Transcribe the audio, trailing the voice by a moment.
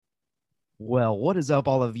Well, what is up,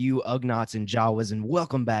 all of you Ugnots and Jawas, and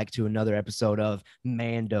welcome back to another episode of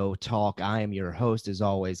Mando Talk. I am your host, as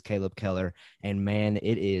always, Caleb Keller, and man,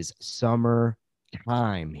 it is summer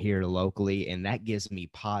time here locally, and that gives me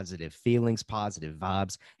positive feelings, positive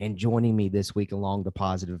vibes. And joining me this week along the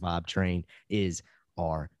positive vibe train is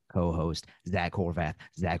our co-host, Zach Horvath.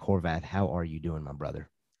 Zach Horvath, how are you doing, my brother?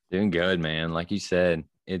 Doing good, man. Like you said,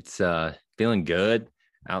 it's feeling good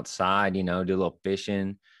outside, do a little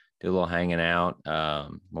fishing, do a little hanging out.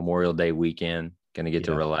 Memorial Day weekend, gonna get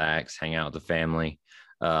to Yeah, relax, hang out with the family.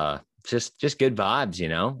 Just good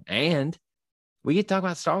vibes. And we get to talk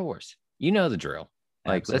about Star Wars. You know the drill.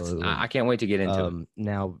 Like let's I absolutely. can't wait to get into it.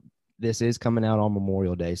 Now, this is coming out on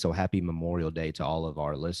Memorial Day, so happy Memorial Day to all of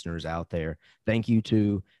our listeners out there. Thank you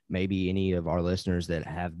to maybe any of our listeners that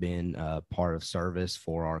have been part of service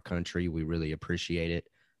for our country. We really appreciate it.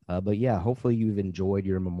 But yeah, hopefully you've enjoyed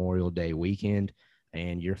your Memorial Day weekend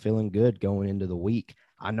and you're feeling good going into the week.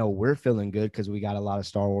 I know we're feeling good because we got a lot of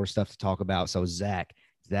Star Wars stuff to talk about. So Zach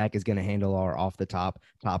is going to handle our off the top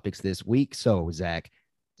topics this week. So Zach,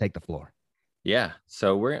 take the floor. Yeah.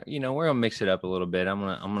 So we're gonna mix it up a little bit. I'm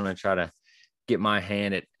gonna try to get my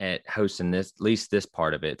hand at hosting this, at least this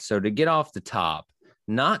part of it. So to get off the top,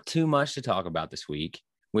 not too much to talk about this week,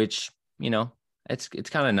 which it's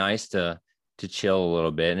kind of nice to chill a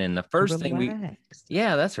little bit. And the first thing Relax.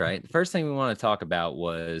 yeah, that's right. The first thing we want to talk about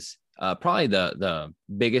was probably the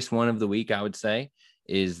biggest one of the week, I would say,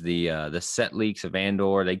 is the set leaks of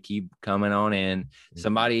Andor. They keep coming on in.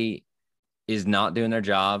 Somebody is not doing their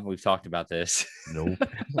job. We've talked about this. Nope.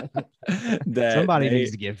 that Somebody they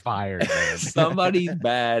needs to get fired, man. somebody's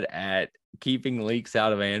bad at keeping leaks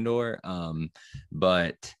out of Andor.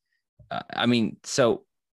 But I mean, so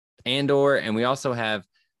Andor, and we also have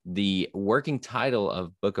the working title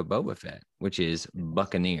of Book of Boba Fett, which is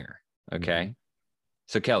Buccaneer. Okay. Mhm.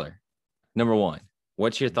 So Keller, number one,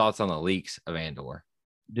 what's your thoughts on the leaks of Andor?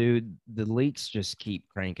 Dude, the leaks just keep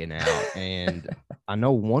cranking out. And I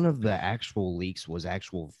know one of the actual leaks was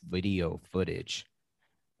actual video footage.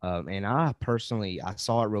 And I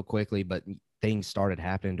saw it real quickly, but things started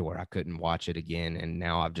happening to where I couldn't watch it again. And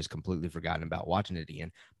now I've just completely forgotten about watching it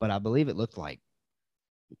again. But I believe it looked like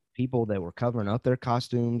people that were covering up their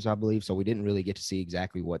costumes, I believe. So we didn't really get to see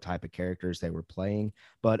exactly what type of characters they were playing.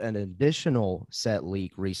 But an additional set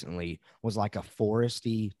leak recently was like a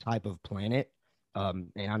foresty type of planet.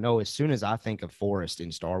 And I know as soon as I think of forest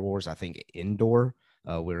in Star Wars, I think indoor.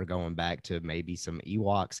 We're going back to maybe some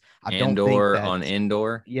Ewoks. I don't think Andor on that's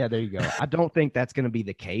Endor. yeah, there you go. I don't think that's going to be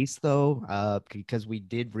the case though, because we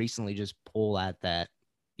did recently just pull at that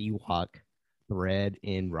Ewok thread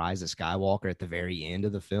in Rise of Skywalker at the very end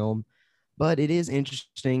of the film. But it is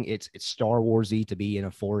interesting. It's Star Warsy to be in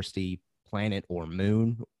a foresty planet or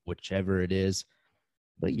moon, whichever it is.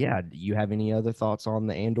 But yeah, do you have any other thoughts on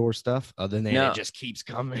the Andor stuff other than it No, just keeps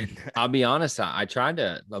coming? I'll be honest. I tried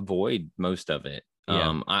to avoid most of it.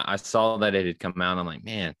 Yeah. I saw that it had come out. I'm like,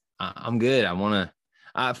 man, I'm good. I want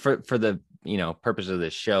to, for the purpose of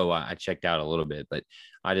this show, I checked out a little bit, but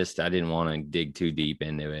I didn't want to dig too deep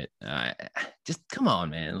into it. Just come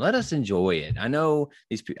on, man, let us enjoy it. I know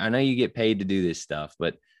you get paid to do this stuff,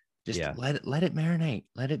 but just Yeah. let it marinate.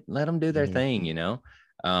 Let them do their Mhm. thing.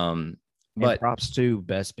 Um, And but props to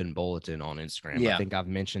Bespin Bulletin on Instagram. I yeah, think I've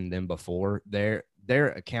mentioned them before. Their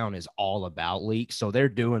account is all about leaks, so they're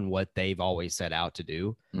doing what they've always set out to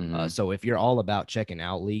do. mhm. So if you're all about checking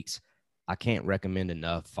out leaks, I can't recommend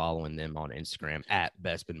enough following them on Instagram at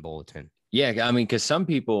Bespin Bulletin. Yeah, I mean, because some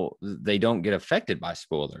people they don't get affected by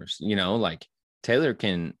spoilers. Like Taylor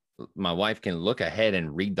my wife can look ahead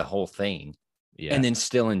and read the whole thing, Yeah. and then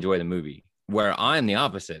still enjoy the movie. Where I'm the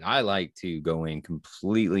opposite. I like to go in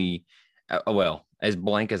completely, well, as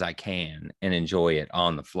blank as I can and enjoy it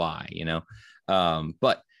on the fly.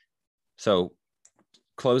 But so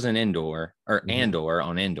closing indoor or Mhm. Andor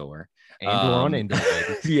on Endor. Andor on Endor,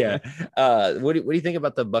 baby. Yeah. What do you think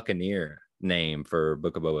about the Buccaneer name for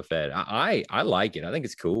Book of Boba Fett? I like it. I think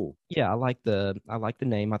it's cool. Yeah, I like the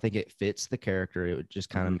name. I think it fits the character. It would just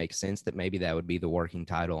kind of Mhm. make sense that maybe that would be the working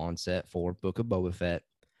title on set for Book of Boba Fett.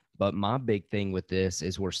 But my big thing with this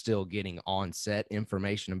is we're still getting on set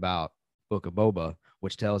information about Book of Boba,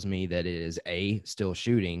 which tells me that it is A, still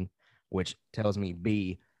shooting, which tells me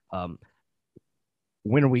B, um,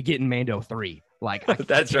 when are we getting Mando 3? Like I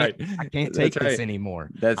That's can't right. I can't That's take this right. anymore.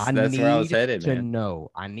 That's where I was headed, man.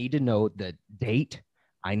 I need to know the date.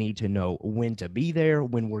 I need to know when to be there,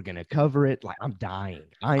 when we're gonna cover it. Like I'm dying.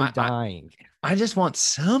 I'm I, I dying. I just want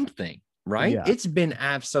something, right? Yeah. It's been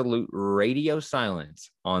absolute radio silence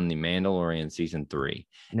on the Mandalorian season 3.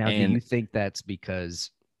 Now, do And you think that's because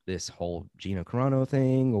this whole Gina Carano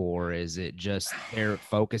thing, or is it just they're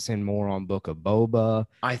focusing more on Book of Boba?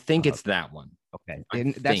 I think it's that one. Okay, I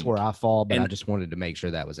and that's where think. I fall, but I And just wanted to make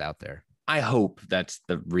sure that was out there. I hope that's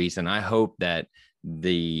the reason. I hope that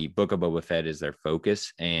the Book of Boba Fett is their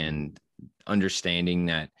focus, and understanding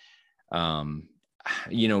that, um,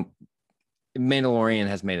 you know, Mandalorian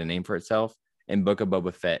has made a name for itself, and Book of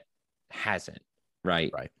Boba Fett hasn't.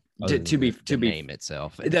 Right. Right. To be name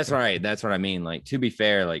itself. That's right. That's what I mean. Like, to be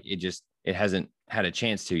fair, like it hasn't had a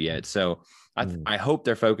chance to yet. So I hope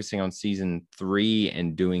they're focusing on season 3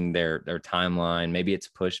 and doing their timeline. Maybe it's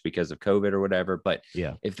pushed because of COVID or whatever. But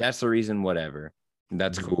yeah, if that's the reason, whatever,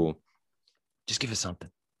 that's cool. Just give us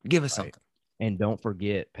something. Give us something. And don't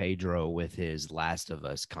forget Pedro with his Last of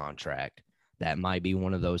Us contract. That might be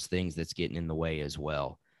one of those things that's getting in the way as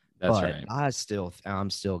well. That's but right.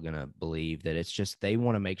 I'm still gonna believe that it's just they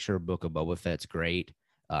want to make sure Book of Boba Fett's great.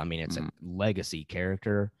 I mean, it's a legacy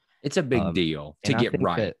character. It's a big deal to get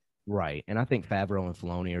right. Right. And I think Favreau and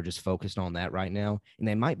Filoni are just focused on that right now. And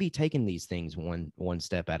they might be taking these things one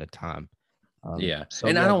step at a time. So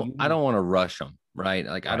and I don't want to rush them, right?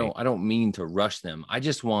 Like, right. I don't mean to rush them. I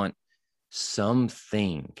just want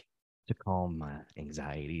something to calm my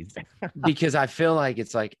anxieties. Because I feel like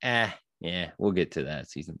it's like, yeah, we'll get to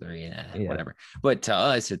that season 3, whatever. But to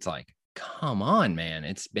us, it's like, come on,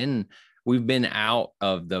 man. We've been out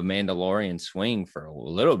of the Mandalorian swing for a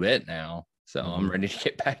little bit now. So I'm ready to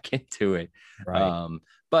get back into it. Right.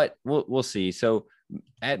 But we'll see. So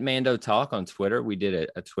at Mando Talk on Twitter, we did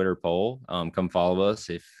a Twitter poll. Come follow us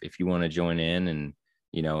if you want to join in, and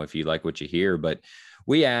if you like what you hear. But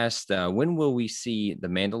we asked, when will we see the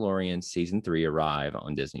Mandalorian season 3 arrive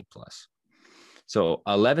on Disney Plus? So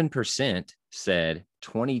 11% said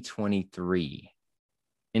 2023.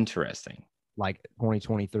 Interesting. Like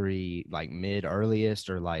 2023, like mid earliest,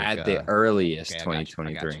 or like at the earliest,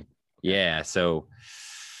 2023. I got you. Yeah. So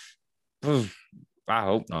I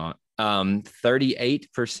hope not.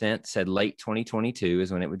 38% said late 2022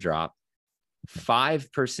 is when it would drop.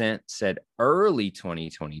 5% said early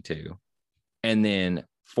 2022. And then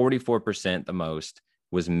 44%, the most,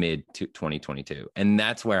 was mid 2022. And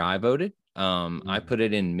that's where I voted. I put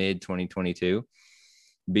it in mid 2022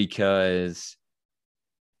 because,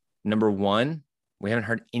 number one, we haven't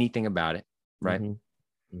heard anything about it, right?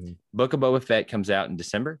 Book of Boba Fett comes out in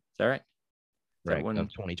December. Is that right? Right. Of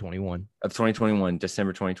 2021. Of 2021,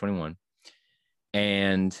 December 2021.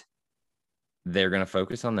 And they're going to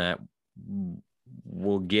focus on that.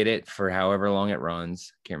 We'll get it for however long it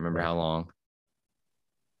runs. Can't remember how long.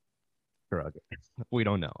 We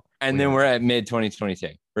don't know. And then we're at mid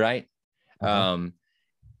 2022, right?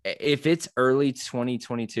 If it's early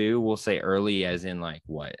 2022, we'll say early as in like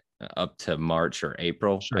what, up to March or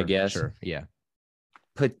April, I guess. Sure. Yeah.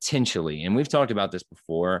 Potentially. And we've talked about this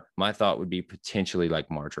before. My thought would be potentially like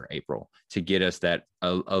March or April to get us that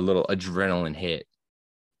a little adrenaline hit.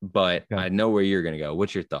 But I know where you're going to go.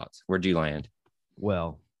 What's your thoughts? Where'd you land?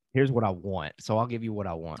 Well, here's what I want. So I'll give you what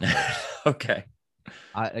I want first. Okay.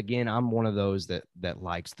 I'm one of those that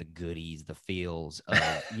likes the goodies, the feels of,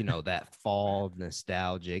 that fall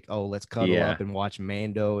nostalgic. Oh, let's cuddle up and watch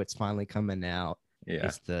Mando. It's finally coming out.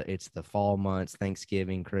 Yeah. It's the fall months,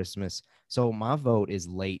 Thanksgiving, Christmas. So my vote is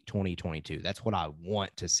late 2022. That's what I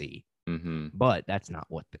want to see. But that's not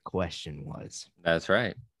what the question was. That's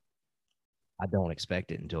right. I don't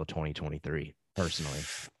expect it until 2023, personally.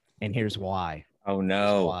 And here's why. Oh,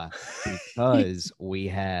 no. Because we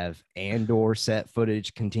have Andor set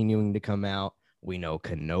footage continuing to come out. We know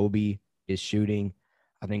Kenobi is shooting.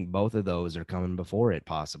 I think both of those are coming before it,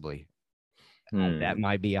 possibly. That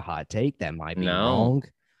might be a hot take. That might be wrong.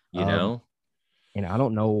 And I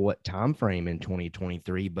don't know what time frame in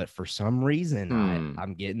 2023, but for some reason,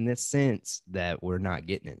 I'm getting this sense that we're not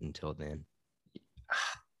getting it until then.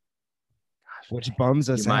 Which bums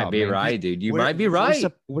us out. You might be right, dude. You might be right.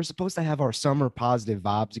 We're supposed to have our summer positive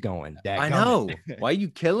vibes going. I know. Why are you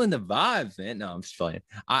killing the vibes, man? No, I'm just playing.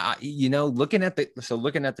 Looking at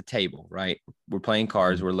the table, right? We're playing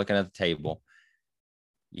cards. We're looking at the table.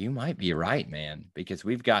 You might be right, man, because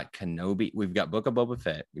we've got Kenobi. We've got Book of Boba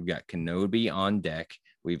Fett. We've got Kenobi on deck.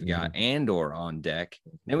 We've got Andor on deck.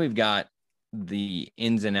 Then we've got the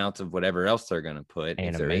ins and outs of whatever else they're going to put.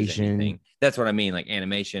 Animation. That's what I mean, like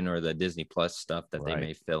animation or the Disney Plus stuff that they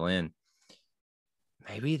may fill in.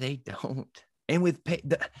 Maybe they don't. And with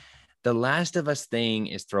the Last of Us thing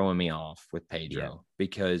is throwing me off with Pedro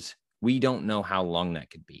because we don't know how long that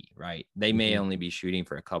could be, right? They may only be shooting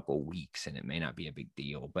for a couple weeks and it may not be a big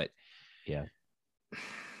deal, but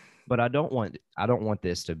But I don't want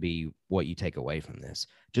this to be what you take away from this.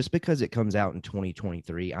 Just because it comes out in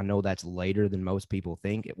 2023, I know that's later than most people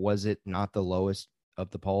think. Was it not the lowest of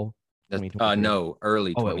the poll? That's 2023. no,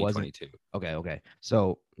 early Oh, it wasn't. 2022. Okay, okay.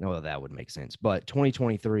 So, no, that would make sense. But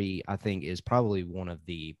 2023, I think, is probably one of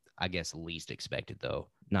the, I guess, least expected though.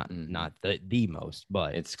 Not Mhm. not the most,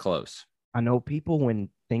 but It's close. I know people when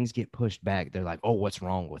things get pushed back, they're like, "Oh, what's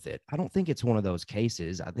wrong with it?" I don't think it's one of those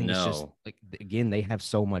cases. I think it's just No. like again, they have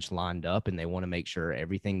so much lined up and they want to make sure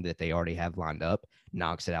everything that they already have lined up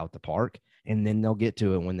knocks it out the park, and then they'll get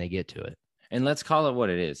to it when they get to it. And let's call it what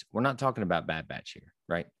it is. We're not talking about Bad Batch here,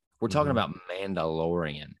 right? We're talking Mhm. about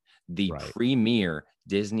Mandalorian, the Right. premier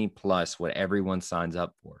Disney Plus, what everyone signs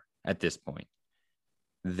up for at this point.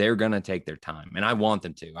 They're going to take their time. And I want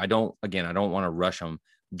them to. I don't want to rush them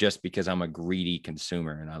just because I'm a greedy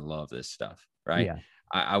consumer and I love this stuff, right? Yeah.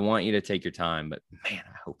 I want you to take your time, but man,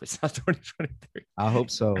 I hope it's not 2023. I hope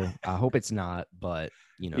so. I hope it's not, but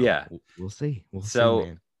Yeah. we'll see. We'll see, So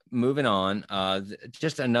man. moving on,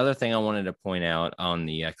 just another thing I wanted to point out on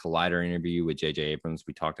the Collider interview with J.J. Abrams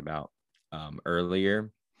we talked about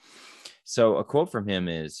earlier. So a quote from him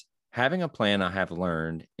is, "Having a plan, I have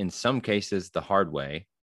learned, in some cases the hard way,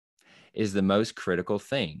 is the most critical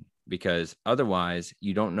thing, because otherwise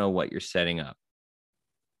you don't know what you're setting up."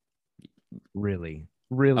 Really,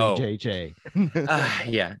 really, Oh, JJ.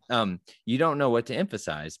 yeah. You don't know what to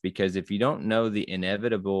emphasize, because if you don't know the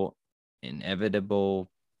inevitable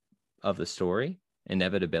of the story,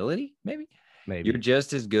 inevitability, maybe, you're Maybe.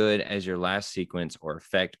 just as good as your last sequence or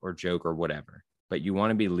effect or joke or whatever, but you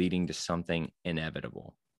want to be leading to something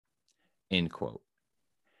inevitable. End quote.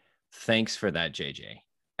 Thanks for that, JJ.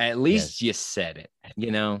 At least Yes. you said it.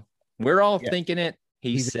 We're all Yeah. thinking it.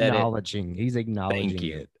 He He's said it. acknowledging. He's Thank acknowledging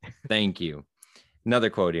you. it. Thank you. Another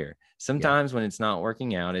quote here. Yeah. "Sometimes when it's not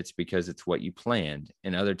working out, it's because it's what you planned.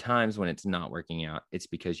 And other times when it's not working out, it's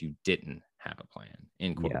because you didn't have a plan."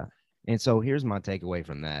 End quote. Yeah. And so here's my takeaway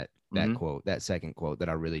from that Mm-hmm. quote, that second quote that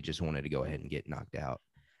I really just wanted to go ahead and get knocked out.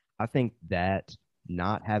 I think that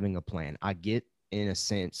not having a plan, I get in a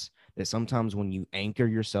sense that sometimes when you anchor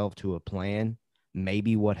yourself to a plan,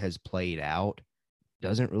 maybe what has played out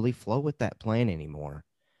doesn't really flow with that plan anymore.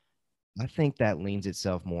 I think that leans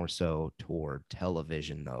itself more so toward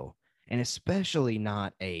television, though, and especially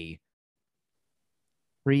not a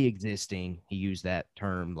pre-existing, he used that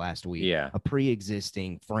term last week, Yeah. a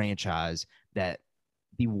pre-existing franchise that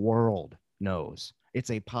the world knows.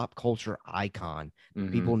 It's a pop culture icon.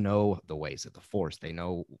 Mm-hmm. People know the ways of the Force. They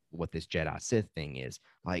know what this Jedi Sith thing is.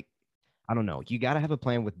 Like, I don't know. You got to have a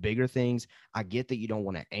plan with bigger things. I get that you don't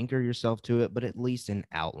want to anchor yourself to it, but at least an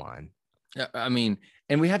outline. I mean,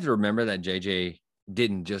 and we have to remember that JJ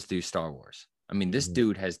didn't just do Star Wars. I mean, this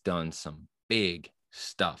dude has done some big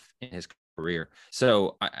stuff in his career.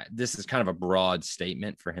 So this is kind of a broad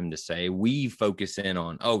statement for him to say. We focus in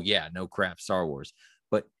on, oh yeah, no crap, Star Wars,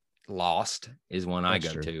 but Lost is one I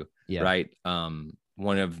That's go true. to, Yeah. right?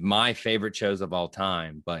 One of my favorite shows of all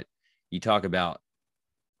time. But you talk about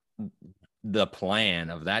the plan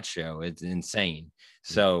of that show, it's insane.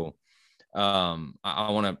 So I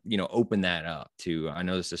want to open that up to, I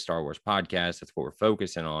know this is a Star Wars podcast, that's what we're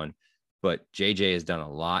focusing on, but JJ has done a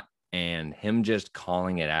lot, and him just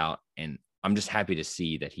calling it out, and I'm just happy to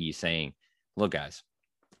see that he's saying, look guys,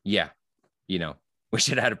 yeah, we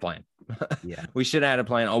should have had a plan. Yeah. We should have had a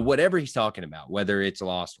plan on whatever he's talking about, whether it's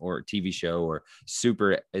Lost or a TV show or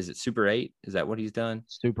is it Super 8, is that what he's done?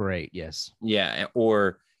 Super 8, yes. Yeah,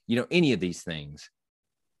 or any of these things.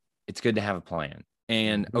 It's good to have a plan.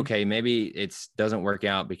 And okay, maybe it doesn't work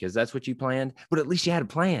out because that's what you planned, but at least you had a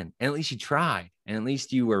plan, and at least you tried, and at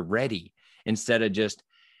least you were ready, instead of just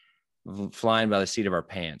flying by the seat of our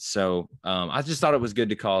pants. So I just thought it was good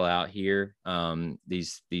to call out here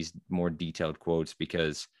these more detailed quotes,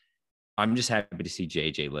 because I'm just happy to see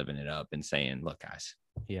JJ living it up and saying, look guys,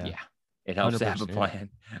 yeah, it helps to have a 100%. plan.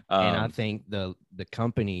 And I think the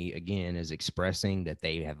company again is expressing that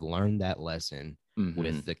they have learned that lesson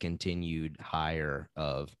with the continued hire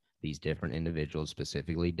of these different individuals,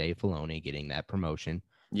 specifically Dave Filoni getting that promotion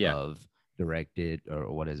of directed,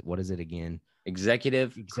 or what is it again?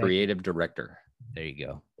 Executive Creative Director. There you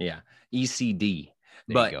go. Yeah, ECD.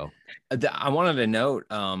 There but you go. I wanted to note,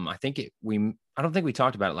 I don't think we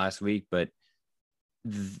talked about it last week, but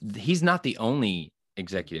he's not the only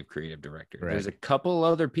executive creative director. Correct. There's a couple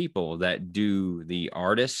other people that do the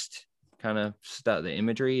artist kind of stuff, the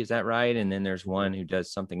imagery, is that right? And then there's one who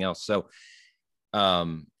does something else. So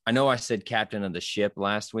I know I said captain of the ship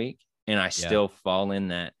last week, and I still fall in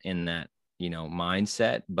that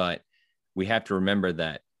mindset, but we have to remember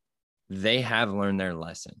that they have learned their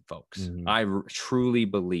lesson, folks. I truly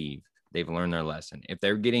believe they've learned their lesson. If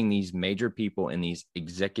they're getting these major people in these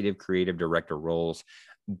executive creative director roles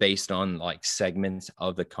based on like segments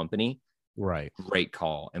of the company, right, great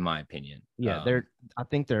call, in my opinion. Yeah, I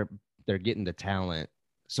think they're getting the talent,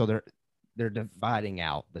 so they're dividing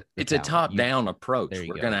out the it's talent. A top-down approach. There you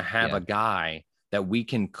We're go. gonna have a guy that we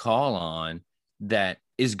can call on that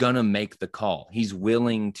is gonna make the call. He's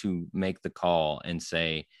willing to make the call and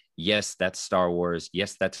say, yes, that's Star Wars.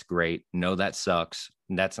 Yes, that's great. No, that sucks.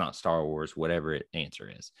 That's not Star Wars, whatever it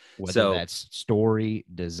answer is. Whether that's story,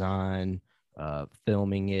 design,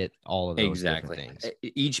 filming it, all of those different things.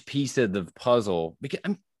 Each piece of the puzzle, because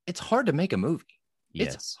it's hard to make a movie.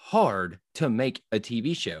 Yes. It's hard to make a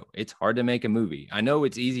TV show. It's hard to make a movie. I know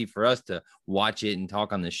it's easy for us to watch it and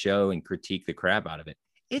talk on the show and critique the crap out of it.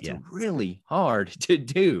 It's really hard to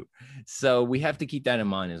do. So we have to keep that in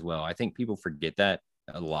mind as well. I think people forget that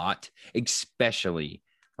a lot, especially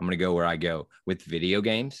I'm going to go where I go with video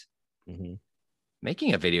games.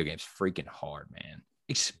 Making a video game is freaking hard, man,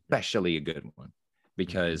 especially a good one,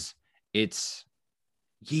 because it's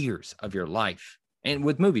years of your life. And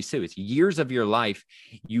with movies too, it's years of your life.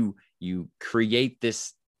 You create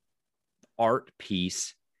this art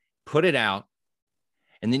piece, put it out,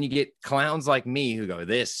 and then you get clowns like me who go,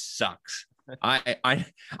 this sucks. I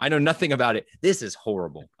know nothing about it. This is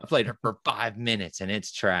horrible. I played it for 5 minutes and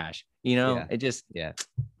it's trash. It just,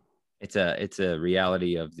 it's a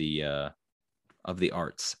reality of the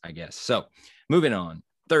arts, I guess. So moving on,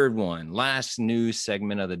 third one, last news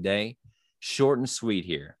segment of the day, short and sweet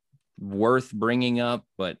here, worth bringing up,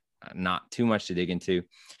 but not too much to dig into.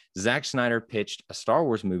 Zack Snyder pitched a Star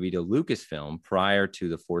Wars movie to Lucasfilm prior to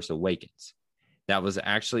The Force Awakens that was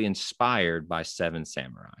actually inspired by Seven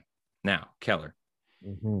Samurai. Now, Keller.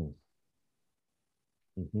 Number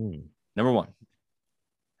one,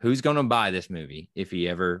 who's going to buy this movie if he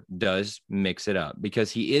ever does mix it up?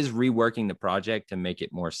 Because he is reworking the project to make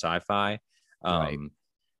it more sci-fi.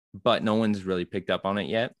 But no one's really picked up on it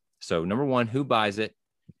yet. So number one, who buys it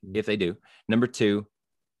if they do? Number two,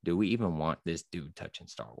 do we even want this dude touching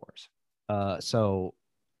Star Wars? So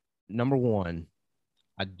number one,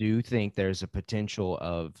 I do think there's a potential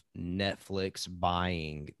of Netflix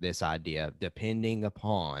buying this idea, depending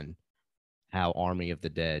upon how Army of the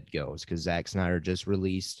Dead goes, because Zack Snyder just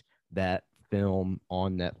released that film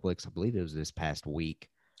on Netflix. I believe it was this past week.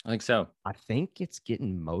 I think so. I think it's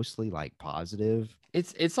getting mostly like positive.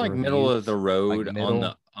 It's like reviews, middle of the road,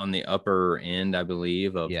 like on the upper end, I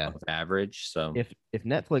believe, of average. So if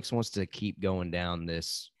Netflix wants to keep going down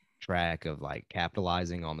this track of like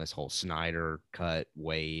capitalizing on this whole Snyder cut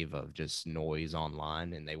wave of just noise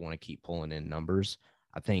online, and they want to keep pulling in numbers,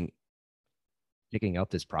 I think picking up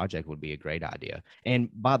this project would be a great idea. And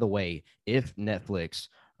by the way, if Netflix,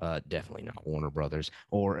 definitely not Warner Brothers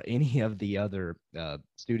or any of the other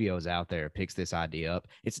studios out there, picks this idea up,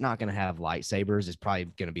 it's not going to have lightsabers. It's probably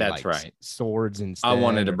going to be swords instead. I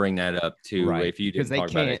wanted to bring that up too. If you didn't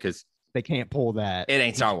talk about it, because they can't pull that. It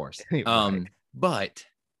ain't Star Wars. But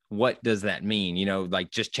what does that mean?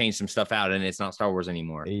 Like just change some stuff out and it's not Star Wars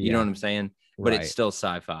anymore. You know what I'm saying? But it's still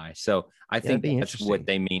sci-fi. So I think that's what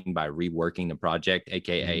they mean by reworking the project,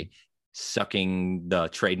 aka sucking the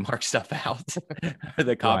trademark stuff out, or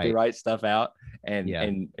the copyright stuff out, and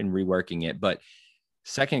reworking it. But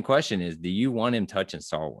second question is, do you want him touching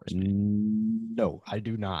Star Wars, man? No, I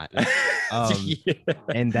do not.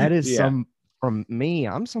 And that is from me.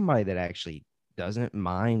 I'm somebody that actually doesn't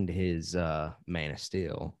mind his Man of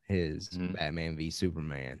Steel, his Batman v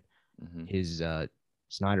Superman, his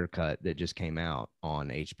Snyder cut that just came out on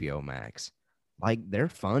HBO Max. Like, they're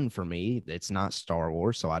fun for me. It's not Star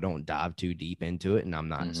Wars, so I don't dive too deep into it, and I'm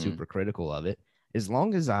not super critical of it. As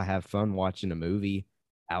long as I have fun watching a movie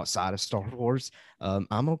outside of Star Wars,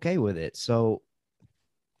 I'm okay with it. So,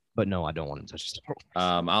 but no, I don't want to touch Star Wars.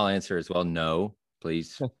 I'll answer as well. No,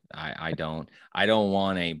 please. I don't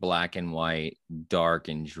want a black and white, dark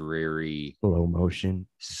and dreary,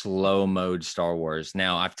 slow mode Star Wars.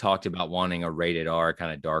 Now, I've talked about wanting a rated R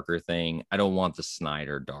kind of darker thing. I don't want the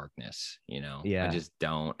Snyder darkness, I just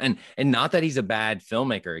don't. And not that he's a bad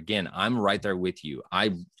filmmaker. Again, I'm right there with you.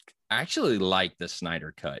 I actually like the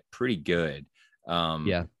Snyder cut pretty good.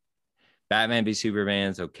 Batman v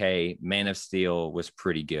Superman's okay. Man of Steel was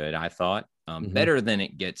pretty good, I thought. Better than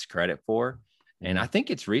it gets credit for. And I think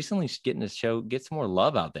it's recently getting get some more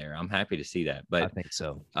love out there. I'm happy to see that. But I think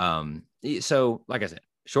so. So like I said,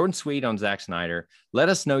 short and sweet on Zack Snyder. Let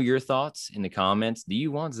us know your thoughts in the comments. Do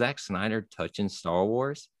you want Zack Snyder touching Star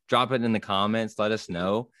Wars? Drop it in the comments. Let us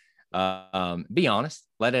know. Be honest.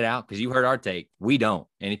 Let it out, because you heard our take. We don't.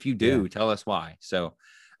 And if you do, tell us why. So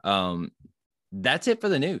That's it for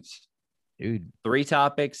the news. Dude. 3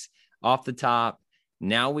 topics off the top.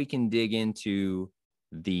 Now we can dig into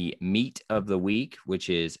the meat of the week, which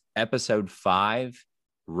is episode 5,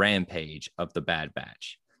 Rampage of the Bad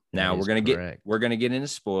Batch. Now we're gonna get into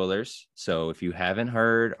spoilers. So if you haven't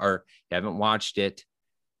heard or you haven't watched it,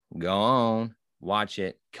 go on, watch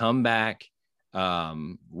it, come back.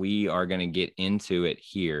 We are gonna get into it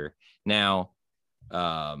here. Now,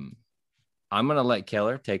 I'm gonna let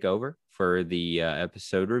Keller take over for the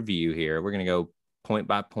episode review here. We're gonna go point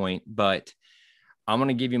by point, but I'm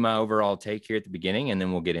gonna give you my overall take here at the beginning, and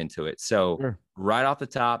then we'll get into it. So right off the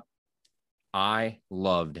top, I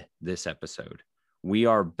loved this episode. We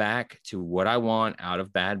are back to what I want out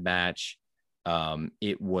of Bad Batch.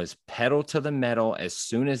 It was pedal to the metal. As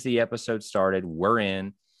soon as the episode started, we're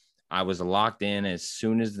in. I was locked in as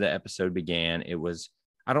soon as the episode began. It was,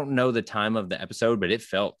 I don't know the time of the episode, but it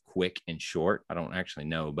felt quick and short. I don't actually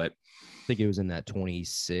know, but I think it was in that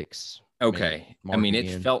 26. Okay. I mean,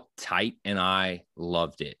 it felt tight and I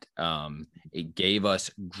loved it. It gave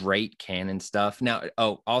us great canon stuff. Now,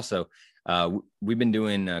 also, we've been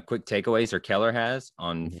doing quick takeaways, or Keller has,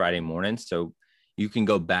 on Friday mornings. So you can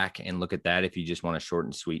go back and look at that if you just want a short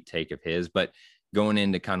and sweet take of his. But going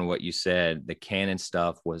into kind of what you said, the canon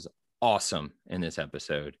stuff was awesome in this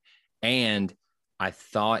episode. And I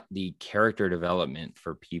thought the character development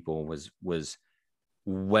for people was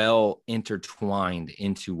well intertwined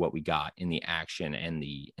into what we got in the action and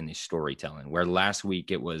the storytelling, where last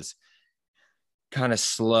week it was kind of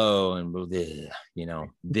slow and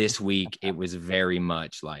this week it was very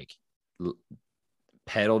much like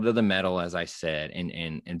pedal to the metal, as I said,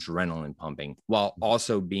 and adrenaline pumping, while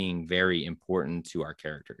also being very important to our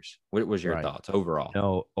characters. What was your thoughts overall?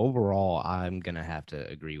 No, overall, I'm gonna have to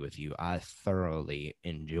agree with you. I thoroughly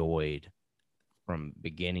enjoyed, from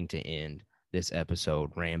beginning to end, this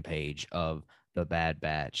episode, Rampage of the Bad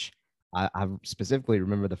Batch. I specifically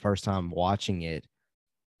remember the first time watching it.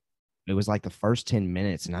 It was like the first 10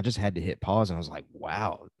 minutes, and I just had to hit pause, and I was like,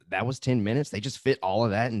 wow, that was 10 minutes. They just fit all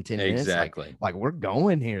of that in 10 minutes. Exactly. Like we're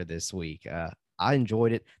going here this week. I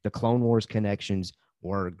enjoyed it. The Clone Wars connections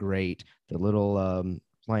were great. The little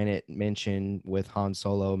planet mention with Han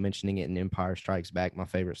Solo mentioning it in Empire Strikes Back, my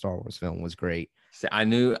favorite Star Wars film, was great. I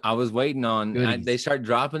knew I was waiting on they start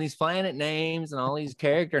dropping these planet names and all these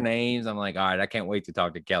character names. I'm like, all right, I can't wait to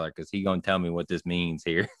talk to Keller because he's gonna tell me what this means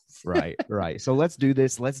here. Right. So let's do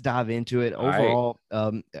this. Let's dive into it. Overall,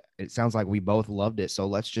 it sounds like we both loved it. So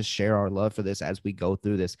let's just share our love for this as we go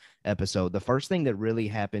through this episode. The first thing that really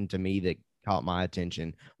happened to me that caught my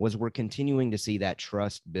attention was we're continuing to see that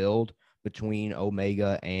trust build between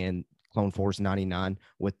Omega and Clone Force 99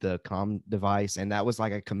 with the comm device. And that was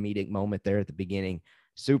like a comedic moment there at the beginning.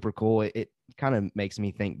 Super cool. It kind of makes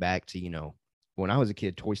me think back to, when I was a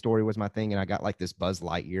kid, Toy Story was my thing. And I got like this Buzz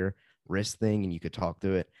Lightyear wrist thing and you could talk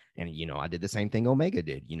through it. And, I did the same thing Omega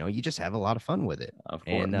did. You just have a lot of fun with it. Of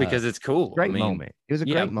course, and, because it's cool. Great moment. It was a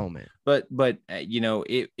great moment. But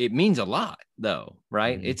it means a lot though,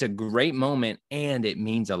 right? Mm-hmm. It's a great moment and it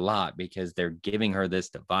means a lot because they're giving her this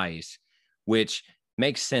device, which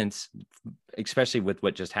makes sense, especially with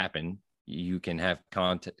what just happened. You can have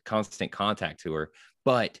constant contact to her,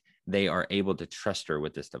 but they are able to trust her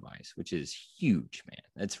with this device, which is huge, man.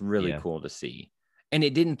 That's really cool to see. And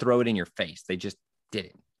it didn't throw it in your face. They just did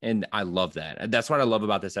it. And I love that. That's what I love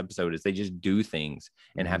about this episode is they just do things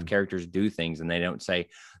and have characters do things. And they don't say,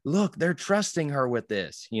 look, they're trusting her with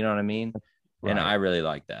this. You know what I mean? Right. And I really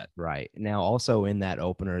like that. Right. Now, also in that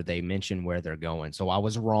opener, they mention where they're going. So I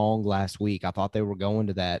was wrong last week. I thought they were going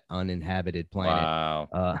to that uninhabited planet.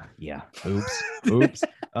 Wow. Yeah. Oops.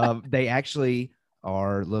 They actually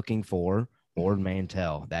are looking for Ord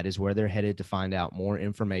Mantell. That is where they're headed to find out more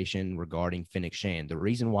information regarding Fennec Shand. The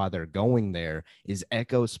reason why they're going there is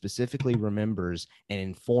Echo specifically remembers an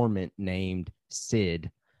informant named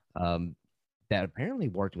Sid that apparently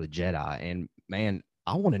worked with Jedi. And man,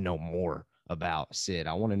 I want to know more about Sid.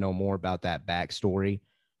 I want to know more about that backstory.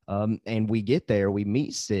 And we get there, we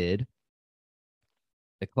meet Sid.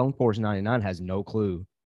 The Clone Force 99 has no clue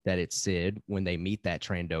that it's Sid when they meet that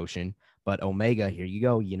Trandoshan. But Omega, here you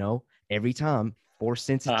go, every time Force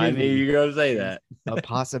sensitivity. I knew you were going to say that. A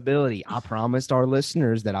possibility. I promised our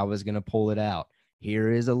listeners that I was going to pull it out.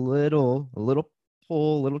 Here is a little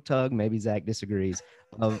pull, little tug. Maybe Zach disagrees,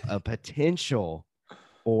 of a potential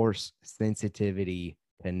Force sensitivity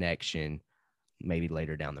connection maybe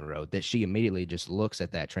later down the road, that she immediately just looks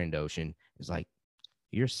at that Trandoshan, is like,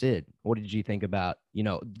 you're Sid. What did you think about,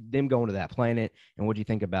 them going to that planet? And what do you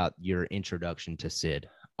think about your introduction to Sid?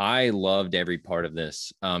 I loved every part of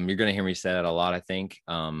this. You're going to hear me say that a lot, I think.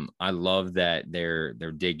 I love that they're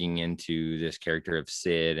digging into this character of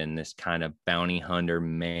Sid and this kind of bounty hunter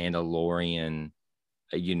Mandalorian,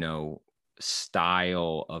 you know,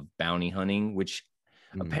 style of bounty hunting, which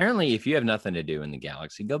apparently if you have nothing to do in the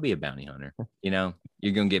galaxy, go be a bounty hunter. You know,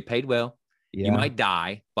 you're going to get paid well. Yeah. You might die,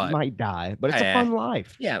 You but might die, but it's a fun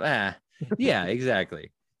life. Yeah. Yeah,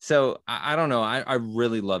 exactly. So I don't know. I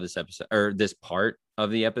really love this episode, or this part of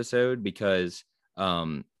the episode, because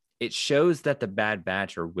it shows that the Bad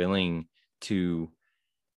Batch are willing to,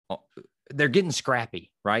 they're getting scrappy,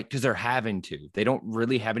 right? Because they're having to. They don't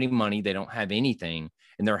really have any money. They don't have anything.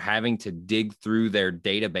 And they're having to dig through their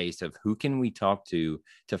database of who can we talk to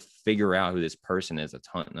figure out who this person is that's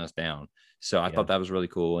hunting us down. So I thought that was really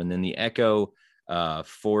cool. And then the Echo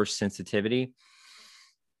force sensitivity.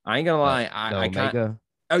 I ain't gonna lie. I Omega.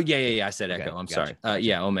 Oh yeah. I said Echo. I'm gotcha. sorry.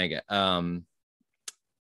 Yeah, Omega.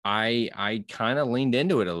 I kind of leaned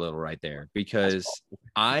into it a little right there, because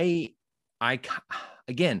I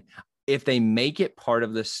again, if they make it part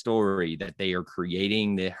of the story that they are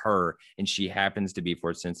creating her and she happens to be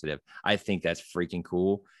force sensitive, I think that's freaking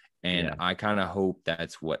cool. And I kind of hope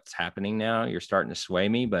that's what's happening now. You're starting to sway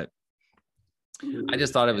me, but I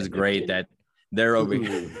just thought it was great that they're over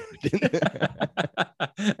here.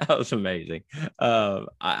 That was amazing.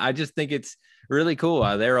 I just think it's really cool.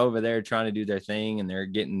 They're over there trying to do their thing and they're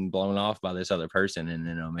getting blown off by this other person. And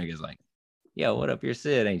then Omega's like, yo, what up, you're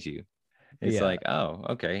Sid, ain't you? It's like, oh,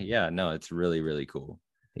 okay. Yeah, no, it's really, really cool.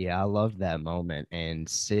 Yeah, I loved that moment. And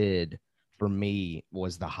Sid, for me,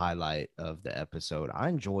 was the highlight of the episode. I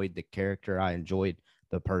enjoyed the character. I enjoyed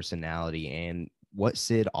the personality. And what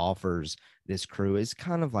Sid offers this crew is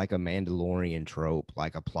kind of like a Mandalorian trope,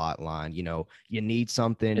 like a plot line. You know, you need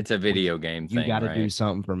something. It's a video game thing. You got to right? do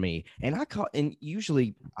something for me. And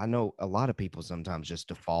usually I know a lot of people sometimes just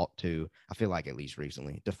default to, I feel like at least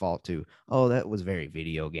recently, default to, oh, that was very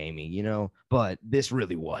video gamey, you know, but this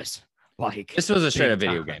really was. Like, this was a straight up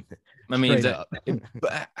video game. I mean,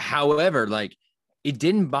 but however, like, it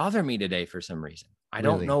didn't bother me today for some reason. I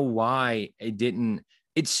don't know why it didn't.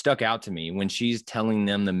 It stuck out to me when she's telling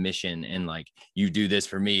them the mission and like, you do this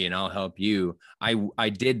for me and I'll help you. I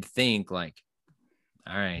did think like,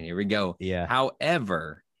 all right, here we go. Yeah.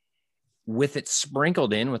 However, with it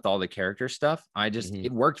sprinkled in with all the character stuff, I just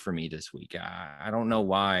it worked for me this week. I don't know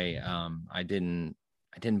why it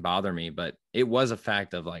didn't bother me, but it was a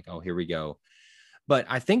fact of like, oh, here we go. But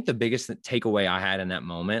I think the biggest takeaway I had in that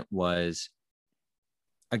moment was,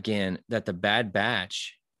 again, that the Bad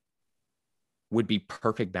Batch would be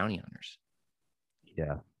perfect bounty hunters.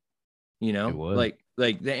 Yeah. You know, like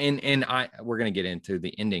and we're going to get into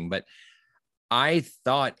the ending, but I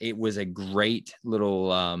thought it was a great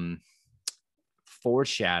little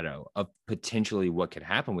foreshadow of potentially what could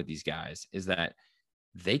happen with these guys, is that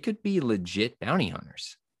they could be legit bounty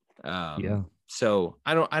hunters. So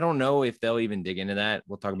I don't know if they'll even dig into that.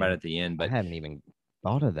 We'll talk about it at the end, but I haven't even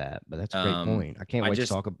thought of that, but that's a great point. I can't wait to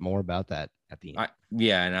talk more about that at the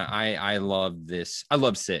end. I love this. I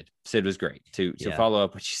love Sid. Sid was great too. So follow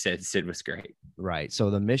up what you said. Sid was great. Right. So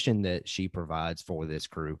the mission that she provides for this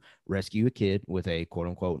crew: rescue a kid with a quote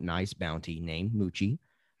unquote nice bounty named Moochie.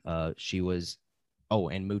 And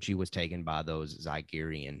Moochie was taken by those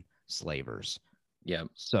Zygerian slavers. Yeah.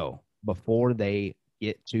 So before they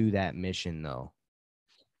get to that mission, though,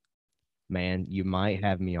 man, you might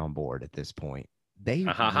have me on board at this point. They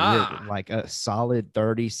like a solid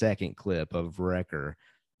 30-second clip of Wrecker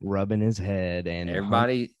rubbing his head, and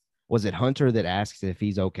everybody was it Hunter that asked if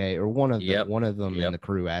he's okay, or one of them in the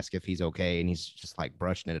crew asked if he's okay, and he's just like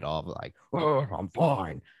brushing it off like, oh, I'm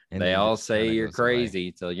fine. And they all say you're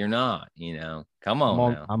crazy till you're not, you know. Come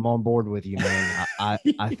on, I'm on board with you, man. I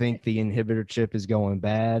think the inhibitor chip is going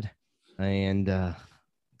bad, and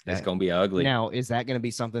it's gonna be ugly. Now, is that going to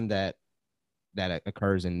be something that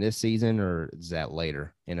occurs in this season, or is that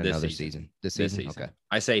later in another season? This season. Okay.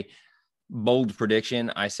 I say bold prediction.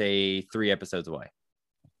 I say 3 episodes away.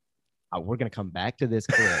 We're going to come back to this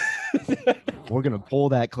clip. We're going to pull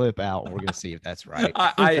that clip out. And we're going to see if that's right.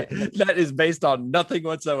 That is based on nothing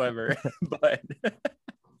whatsoever, but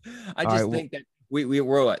I just think that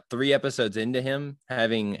we're what, 3 episodes into him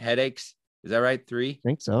having headaches. Is that right? 3? I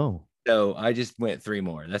think so. So I just went 3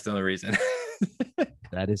 more. That's the only reason.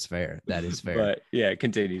 That is fair. But yeah,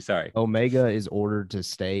 continue. Sorry. Omega is ordered to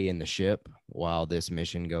stay in the ship while this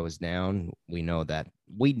mission goes down. We know that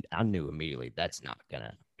I knew immediately that's not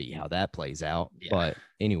gonna be how that plays out. Yeah. But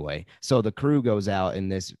anyway, so the crew goes out,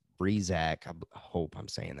 and this Brezak, I hope I'm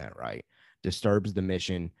saying that right, disturbs the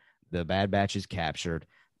mission. The Bad Batch is captured.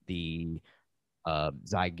 The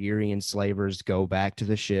Zygerian slavers go back to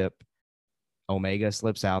the ship. Omega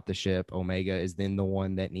slips out the ship. Omega is then the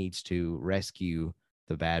one that needs to rescue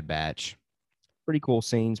the Bad Batch. Pretty cool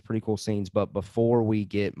scenes, pretty cool scenes. But before we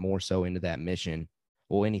get more so into that mission,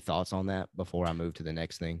 well, any thoughts on that before I move to the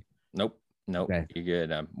next thing? Nope. Okay. You're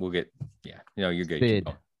good. We'll get, yeah, you're good. Sid.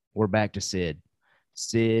 We're back to Sid.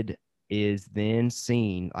 Sid is then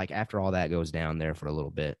seen, like after all that goes down there for a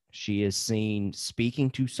little bit, she is seen speaking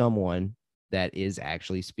to someone that is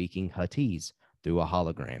actually speaking Huttese through a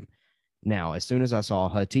hologram. Now, as soon as I saw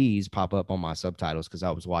Huttese pop up on my subtitles, because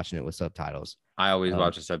I was watching it with subtitles. I always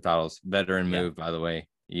watch the subtitles. Veteran move, by the way.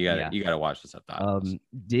 You gotta watch the subtitles.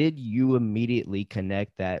 Did you immediately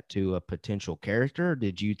connect that to a potential character? Or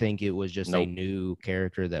did you think it was just a new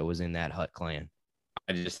character that was in that Hutt clan?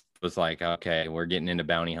 I just was like, okay, we're getting into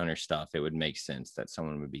bounty hunter stuff. It would make sense that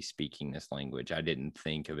someone would be speaking this language. I didn't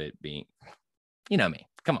think of it being, me.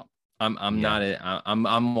 Come on.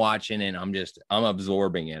 I'm watching and I'm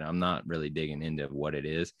absorbing it. I'm not really digging into what it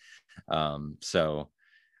is. So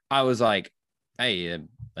I was like, hey,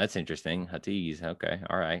 that's interesting. Huttese. Okay.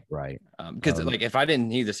 All right. Right. Because like if I didn't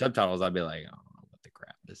hear the subtitles, I'd be like, oh, what the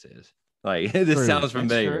crap this is. Like this sounds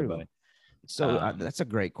familiar. But so that's a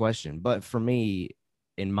great question. But for me,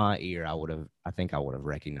 in my ear, I think I would have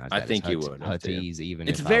recognized that. I think you would. Huttese, even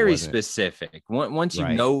it's very specific. Once you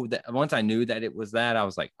know that, once I knew that it was that, I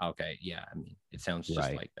was like, okay, yeah. I mean, it sounds just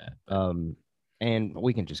like that. But. And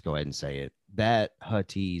we can just go ahead and say it. That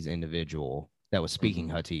Huttese individual that was speaking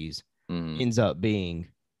Huttese ends up being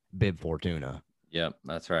Bib Fortuna. Yep,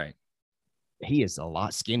 that's right. He is a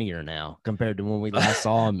lot skinnier now compared to when we last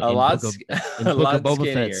saw him. a lot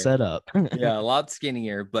Boba Fett setup. Yeah, a lot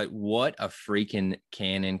skinnier. But what a freaking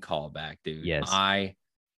canon callback, dude! Yes, I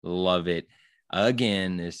love it.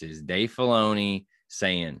 Again, this is Dave Filoni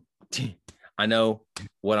saying, "I know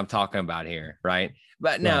what I'm talking about here, right?"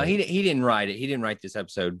 But now he didn't write it. He didn't write this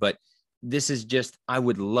episode, but this is just, I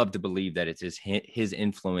would love to believe that it's his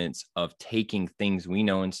influence of taking things we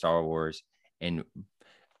know in Star Wars and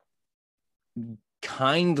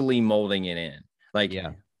kindly molding it in. Like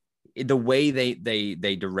the way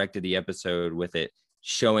they directed the episode with it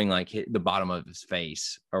showing like the bottom of his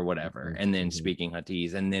face or whatever, and then speaking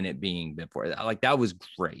Huttese, and then it being before that, like that was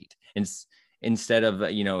great. And instead of,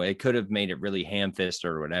 it could have made it really ham-fisted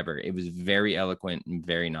or whatever. It was very eloquent and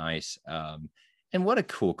very nice. And what a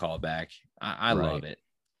cool callback. I love it.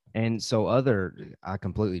 And so I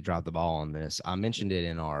completely dropped the ball on this. I mentioned it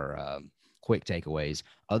in our quick takeaways.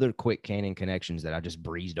 Other quick canon connections that I just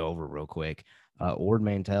breezed over real quick. Ord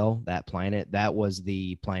Mantell, that planet, that was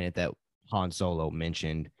the planet that Han Solo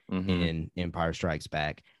mentioned in Empire Strikes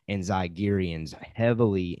Back. And Zygerians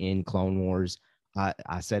heavily in Clone Wars.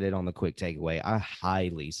 I said it on the quick takeaway. I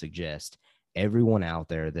highly suggest everyone out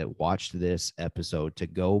there that watched this episode to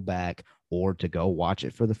go back or to go watch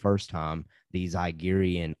it for the first time, the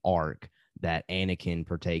Zygerian arc that Anakin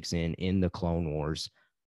partakes in the Clone Wars.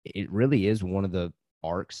 It really is one of the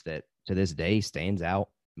arcs that to this day stands out,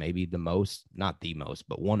 maybe the most, not the most,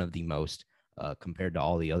 but one of the most compared to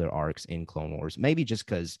all the other arcs in Clone Wars. Maybe just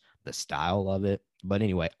because the style of it. But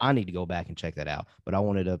anyway, I need to go back and check that out. But I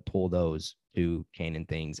wanted to pull those two canon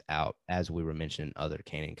things out as we were mentioning other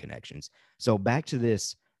canon connections. So back to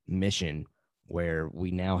this mission where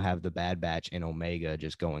we now have the Bad Batch and Omega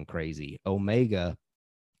just going crazy. Omega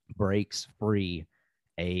breaks free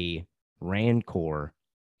a Rancor,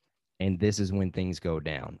 and this is when things go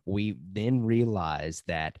down. We then realize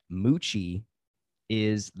that Muchi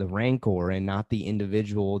is the Rancor and not the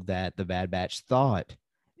individual that the Bad Batch thought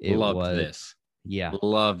it Loved was. This. Yeah.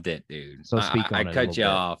 Loved it, dude. So speak on it. I cut you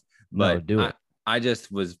off, but no, do it. I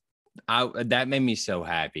just was, that made me so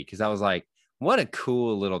happy because I was like, what a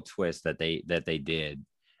cool little twist that they did.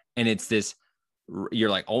 And it's this, you're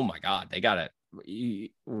like, oh my God, they got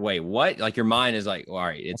it. Wait, what? Like your mind is like, all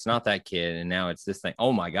right, it's not that kid. And now it's this thing.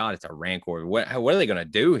 Oh my God, it's a Rancor. What are they going to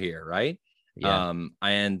do here? Right. Yeah.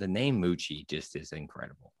 And the name Muchi just is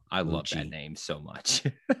incredible. I love that name so much.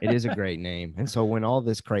 It is a great name. And so when all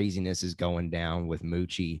this craziness is going down with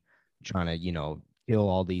Muchi trying to, kill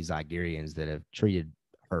all these Zygerians that have treated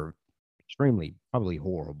her extremely, probably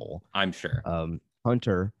horrible. I'm sure.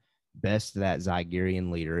 Hunter best that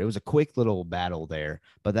Zygerian leader. It was a quick little battle there,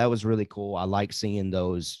 but that was really cool. I like seeing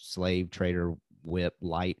those slave trader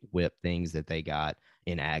light whip things that they got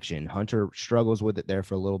in action. Hunter struggles with it there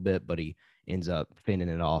for a little bit, but he ends up fending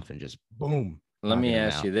it off and just boom. Let me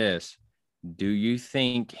ask you this. Do you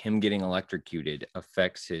think him getting electrocuted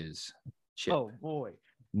affects his chip? Oh boy.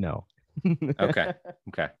 No. Okay.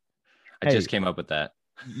 I just came up with that.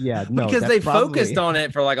 Yeah, no, because they focused on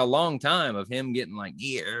it for like a long time of him getting like,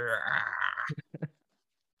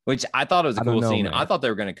 which I thought it was a I don't cool know, scene. man. I thought they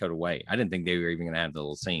were going to cut away. I didn't think they were even going to have the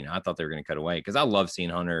little scene. I thought they were going to cut away because I love seeing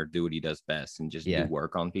Hunter do what he does best and just do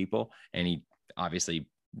work on people. And he obviously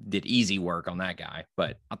did easy work on that guy,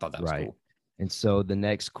 but I thought that was cool. And so the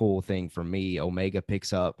next cool thing for me, Omega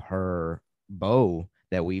picks up her bow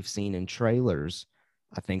that we've seen in trailers.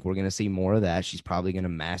 I think we're going to see more of that. She's probably going to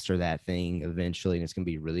master that thing eventually, and it's going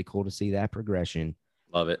to be really cool to see that progression.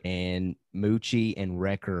 Love it. And Muchi and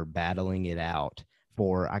Wrecker battling it out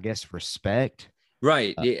for, I guess, respect.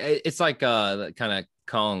 Right. It's like a kind of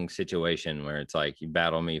Kong situation where it's like you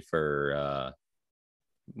battle me for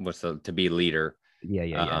to be leader.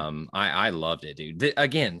 Yeah. I loved it, dude.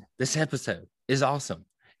 Again, this episode is awesome.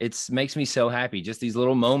 It makes me so happy. Just these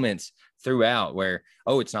little moments throughout where,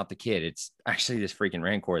 oh, it's not the kid, it's actually this freaking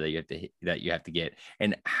Rancor that you have to get.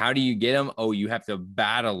 And how do you get them? Oh, you have to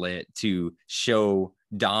battle it to show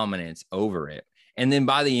dominance over it. And then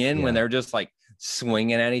by the end, when they're just like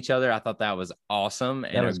swinging at each other, I thought that was awesome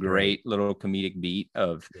and a great little comedic beat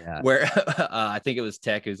of where I think it was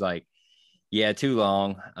Tech who's like, yeah, too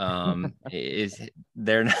long.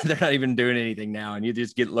 They're not even doing anything now, and you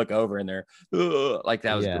just look over and they're like,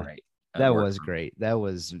 that was great. That was great.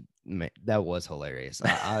 That was hilarious.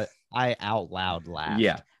 I out loud laughed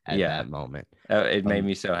at that moment. It made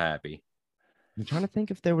me so happy. I'm trying to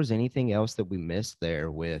think if there was anything else that we missed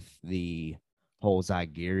there with the whole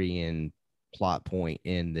Zygerian plot point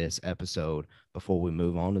in this episode before we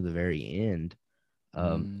move on to the very end.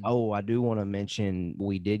 Oh, I do want to mention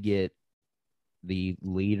we did get the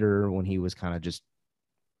leader when he was kind of just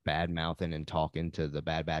bad mouthing and talking to the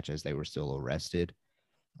Bad Batch as they were still arrested.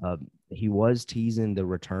 He was teasing the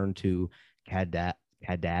return to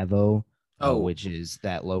Cadavo, which is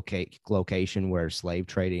that location where slave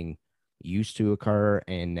trading used to occur,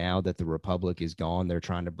 and now that the Republic is gone, they're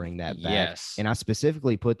trying to bring that back. Yes. And I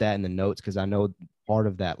specifically put that in the notes because I know part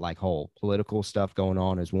of that like whole political stuff going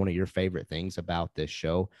on is one of your favorite things about this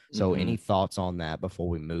show. So any thoughts on that before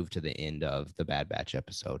we move to the end of the Bad Batch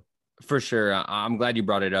episode? For sure. I'm glad you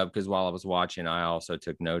brought it up because while I was watching, I also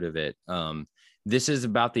took note of it. This is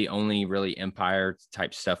about the only really Empire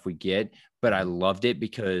type stuff we get, but I loved it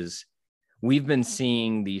because we've been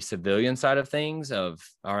seeing the civilian side of things of,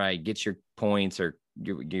 all right, get your points or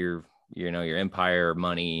your Empire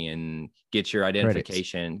money and get your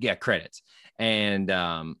identification. Credits and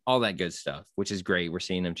all that good stuff, which is great. We're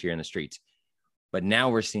seeing them cheer in the streets, but now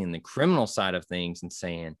we're seeing the criminal side of things and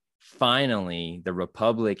saying, finally, the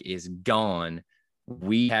Republic is gone.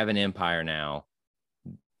 We have an Empire now.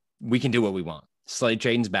 We can do what we want. Slave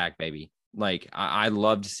trading's back, baby. Like I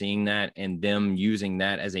loved seeing that and them using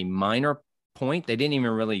that as a minor point. They didn't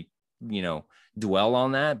even really, dwell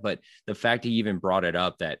on that. But the fact he even brought it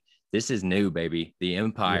up that this is new, baby. The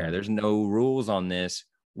Empire, there's no rules on this.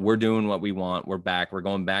 We're doing what we want. We're back. We're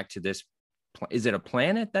going back to this. Is it a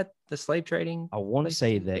planet that the slave trading? I want to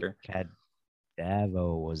say that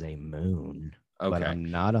Cadavo was a moon, but I'm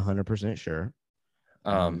not 100% sure.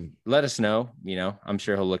 Let us know. I'm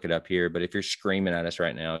sure he'll look it up here, but if you're screaming at us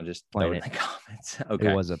right now, just throw it in the comments.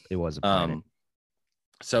 Okay. It was a planet.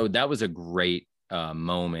 So that was a great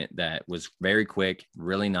moment that was very quick,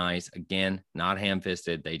 really nice. Again, not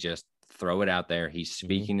ham-fisted. They just throw it out there. He's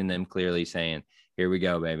speaking to them clearly saying, here we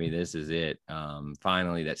go, baby. This is it.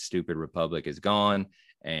 Finally, that stupid Republic is gone.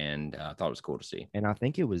 And I thought it was cool to see. And I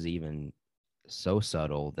think it was even so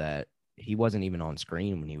subtle that he wasn't even on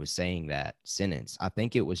screen when he was saying that sentence. I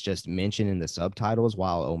think it was just mentioned in the subtitles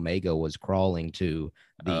while Omega was crawling to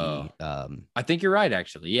the I think you're right,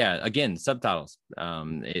 actually. Yeah, again, subtitles.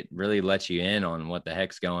 It really lets you in on what the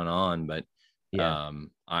heck's going on, but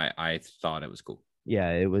I thought it was cool.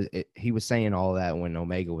 Yeah, he was saying all that when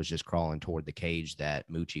Omega was just crawling toward the cage that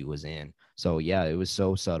Muchi was in. So yeah, it was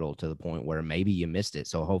so subtle to the point where maybe you missed it.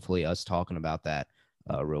 So hopefully us talking about that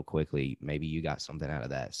real quickly, maybe you got something out of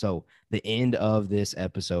that. So the end of this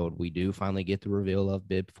episode, we do finally get the reveal of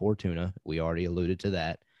Bib Fortuna. We already alluded to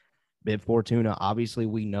that. Bib Fortuna, obviously,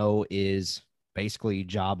 we know is basically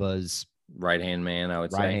Jabba's right-hand man, I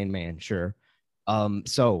would say. Right-hand man, sure.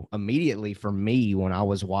 So immediately for me, when I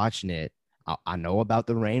was watching it, I know about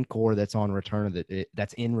the Rancor that's in Return of the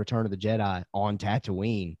Jedi on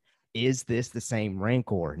Tatooine. Is this the same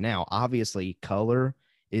Rancor? Now, obviously, color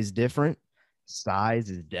is different. Size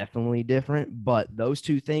is definitely different, but those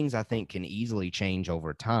two things I think can easily change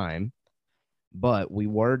over time. But we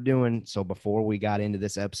were doing so before we got into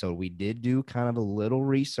this episode, we did do kind of a little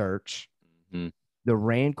research. The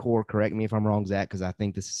Rancor, correct me if I'm wrong, Zach, because I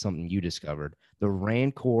think this is something you discovered. The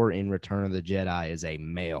Rancor in Return of the Jedi is a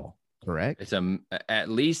male, correct? It's at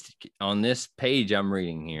least on this page I'm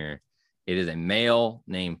reading here, it is a male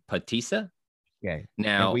named Patissa. Okay. And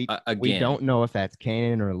Now, we again, don't know if that's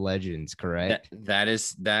canon or legends, that correct? that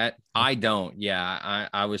is that I don't. Yeah,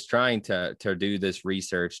 I was trying to do this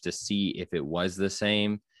research to see if it was the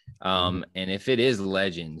same. Mhm. And if it is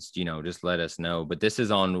legends, just let us know. But this is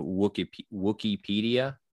on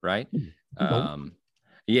Wikipedia, right? Nope.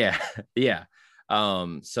 Yeah, yeah.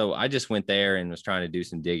 So I just went there and was trying to do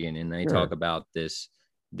some digging, and they talk Sure. about this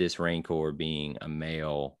Rancor being a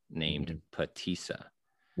male named Mhm. Patissa,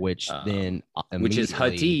 Which then which is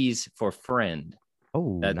immediately, Huttese for friend.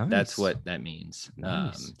 oh, That's nice. what that means.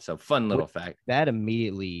 Nice. So fun What little fact that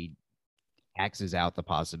immediately axes out the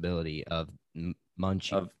possibility of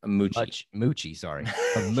of Moochie. Moochie, sorry,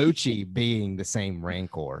 of Moochie being the same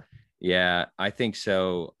Rancor. Yeah, I think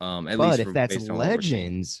so. At But least if that's based on what we're seeing.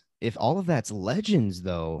 legends, if all of that's legends,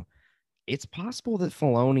 though, it's possible that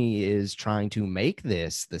Filoni is trying to make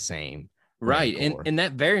this the same Right. And Rancor. and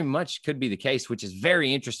that very much could be the case, which is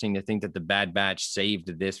very interesting to think that the Bad Batch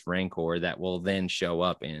saved this Rancor that will then show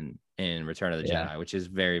up in Return of the Yeah. Jedi, which is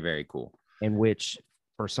very, very cool. In which,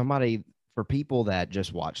 for somebody, for people that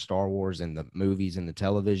just watch Star Wars and the movies and the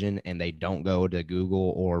television and they don't go to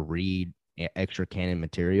Google or read extra canon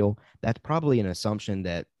material, that's probably an assumption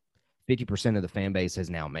that 50% of the fan base has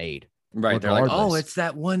now made. Right. They're like, oh, Regardless, it's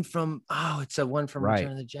that one from it's a one from right?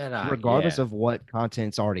 Return of the Jedi. Regardless Yeah. of what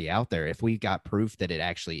content's already out there, if we got proof that it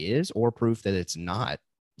actually is or proof that it's not,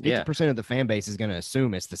 Yeah. 50% of the fan base is going to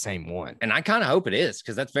assume it's the same one. And I kind of hope it is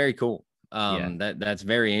because that's very cool. Yeah. That's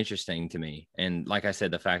very interesting to me. And like I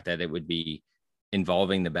said, the fact that it would be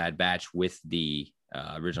involving the Bad Batch with the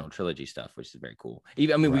original trilogy stuff, which is very cool.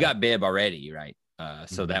 Even I mean, we Right. got Bib already, right?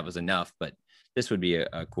 So Mhm. that was enough, but this would be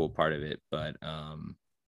a cool part of it. But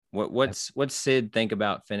what's Sid think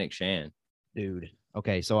about Fennec Shan? Dude.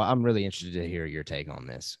 Okay, so I'm really interested to hear your take on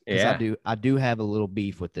this because I Yeah. do I do have a little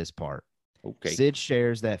beef with this part. Okay. Sid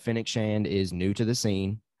shares that Fennec Shand is new to the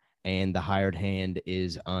scene and the hired hand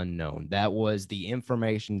is unknown. That was the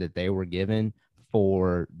information that they were given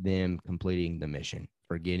for them completing the mission,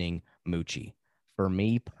 for getting Moochie. For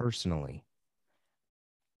me personally,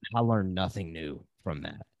 I learned nothing new from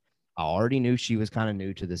that. I already knew she was kind of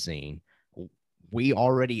new to the scene. We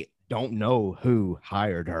already don't know who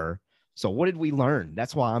hired her. So what did we learn?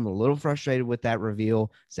 That's why I'm a little frustrated with that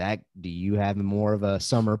reveal. Zach, do you have more of a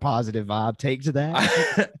summer positive vibe take to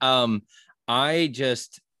that? I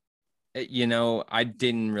just I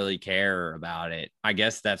didn't really care about it. I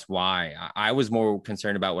guess that's why I was more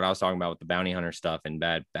concerned about what I was talking about with the bounty hunter stuff and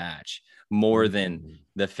Bad Batch more than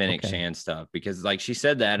the Fennec Okay. Shan stuff because like she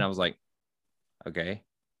said that and I was like, okay,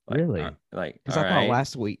 Really? Because all I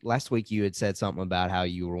thought right. last week you had said something about how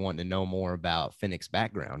you were wanting to know more about Fennec's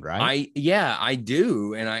background, right? I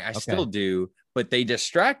do, and I still Okay. do, but they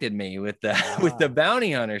distracted me with the with the Ah,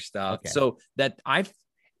 bounty hunter stuff. okay. So that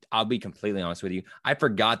I'll be completely honest with you. I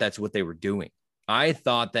forgot that's what they were doing. I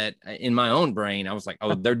thought that in my own brain, I was like,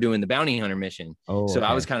 oh, they're doing the bounty hunter mission. Oh, So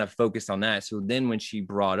I was okay. kind of focused on that. So then when she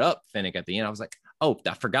brought up Fennec at the end, I was like, oh,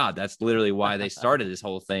 I forgot. That's literally why they started this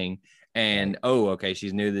whole thing. Right. And oh, okay,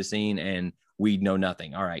 she's new to the scene and we know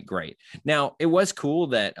nothing. All right, great. Now it was cool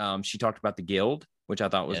that she talked about the guild, which I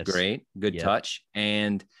thought was Yes. great. Good Yep. touch.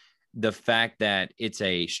 And the fact that it's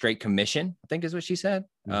a straight commission, I think is what she said.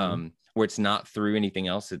 Mm-hmm. Where it's not through anything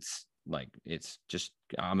else. It's like it's just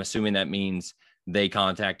I'm assuming that means they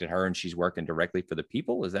contacted her and she's working directly for the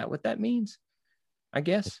people. Is that what that means? I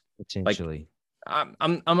guess. Like Potentially. I'm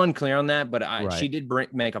unclear on that, but she Right. did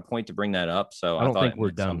make a point to bring that up, so I I don't thought think it we're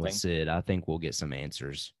meant done with something. Sid. I think we'll get some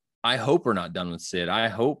answers. I hope we're not done with Sid. I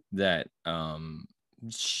hope that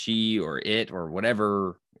she or it or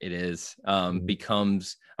whatever it is Mhm.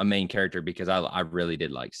 becomes a main character because I really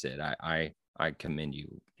did like Sid. I commend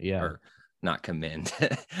you Yeah. or not commend.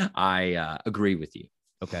 I agree with you.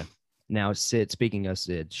 Okay. Now, Sid, speaking of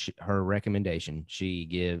Sid, her recommendation,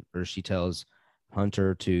 she tells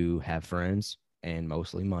Hunter to have friends and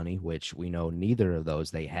mostly money, which we know neither of those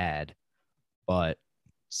they had. But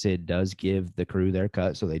Sid does give the crew their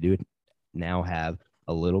cut, so they do now have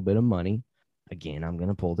a little bit of money. Again, I'm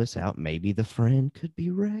gonna pull this out. Maybe the friend could be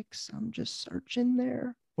Rex. I'm just searching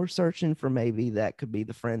there. We're searching for maybe that could be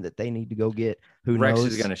the friend that they need to go get. Who Rex is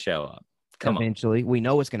knows? going to show up. Come on. Eventually, we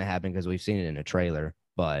know what's gonna happen because we've seen it in a trailer.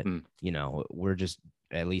 But Mm. we're just,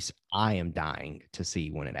 at least I am dying to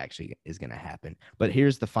see when it actually is gonna happen. But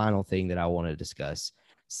here's the final thing that I want to discuss.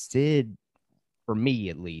 Sid, for me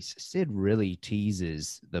at least, Sid really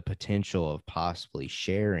teases the potential of possibly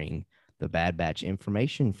sharing the Bad Batch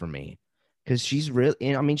information for me because she's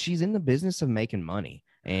really, I mean, she's in the business of making money.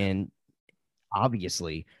 And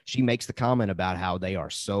obviously, she makes the comment about how they are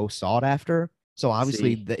so sought after. So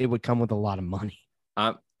obviously, See, it would come with a lot of money.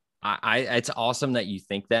 I'm It's awesome that you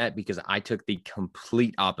think that, because I took the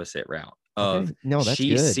complete opposite route Okay. of No, that's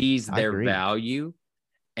she good. sees I their agree. value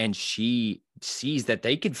and she sees that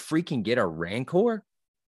they could freaking get a Rancor.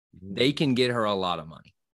 They can get her a lot of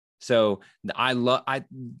money. So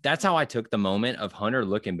that's how I took the moment of Hunter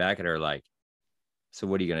looking back at her like, so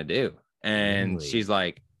what are you going to do? And Really? she's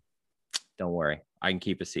like, don't worry, I can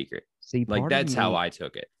keep a secret. See, Like, that's how I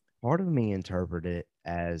took it. part of me interpreted it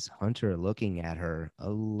as Hunter looking at her a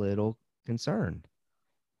little concerned.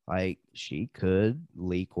 Like she could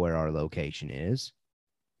leak where our location is.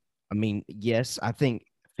 I mean, yes, I think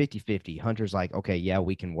 50-50. Hunter's like, okay, yeah,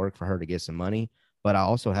 we can work for her to get some money, but I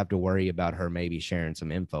also have to worry about her maybe sharing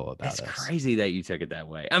some info about It's us. crazy that you took it that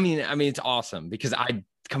way. I mean, it's awesome, because I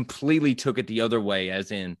completely took it the other way,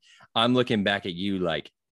 as in I'm looking back at you like,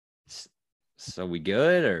 so we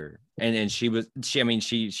good? Or and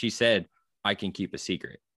she said I can keep a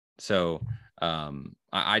secret. So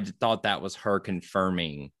I thought that was her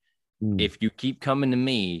confirming, if you keep coming to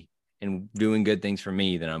me and doing good things for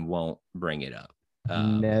me, then I won't bring it up.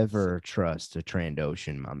 Never trust a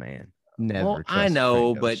Trandoshan, my man. Never Well, I trust a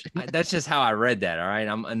know, but Trandoshan. that's just how I read that. All right,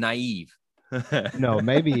 I'm a naive. No,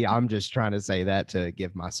 maybe I'm just trying to say that to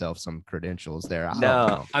give myself some credentials there. I don't No,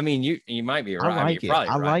 know. I mean, you might be I right. I mean, like you're it.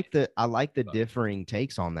 probably right. I like the But differing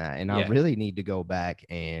takes on that, and I yeah, really need to go back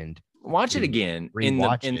and watch it again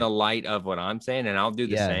rewatch in it. the light of what I'm saying, and I'll do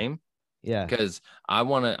the Yeah, same, yeah. because I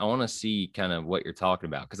wanna see kind of what you're talking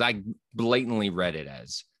about, because I blatantly read it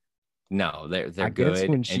as, no, they're I guess good,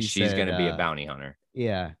 when and she she's said, gonna be a bounty hunter,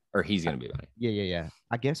 yeah, or he's I- gonna be a bounty. yeah.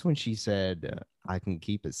 I guess when she said, I can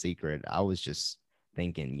keep it secret, I was just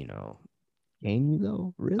thinking, can you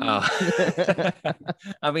though? Really? Uh,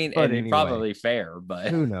 I mean, But and you're anyway, probably fair, but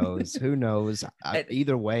who knows? Who knows? it,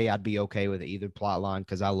 Either way, I'd be okay with either plot line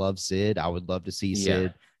because I love Sid. I would love to see yeah,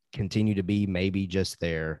 Sid continue to be maybe just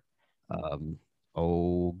their, um,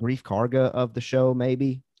 Grief Karga of the show,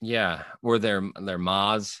 maybe. yeah, were there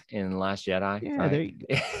Maz in Last Jedi, Yeah, right?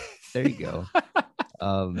 there you go.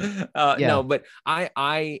 Yeah, No, but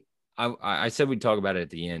I said we'd talk about it at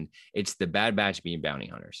the end. It's the Bad Batch being bounty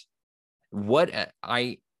hunters. What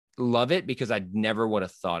I love it, because I never would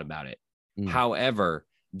have thought about it. mm, However,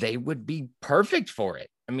 they would be perfect for it.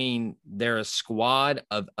 I mean, they're a squad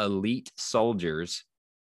of elite soldiers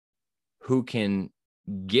who can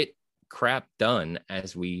get crap done,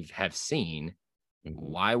 as we have seen. mhm,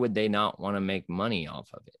 Why would they not want to make money off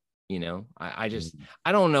of it? I just, mhm.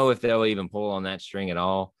 I don't know if they'll even pull on that string at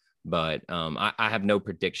all. But I have no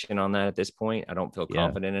prediction on that at this point. I don't feel Yeah,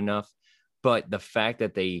 confident enough. But the fact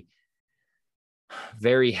that they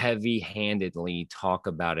very heavy handedly talk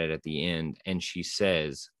about it at the end, and she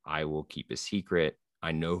says, I will keep a secret.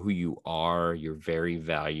 I know who you are. You're very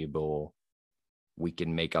valuable. We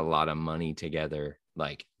can make a lot of money together.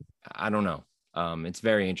 Like, I don't know. It's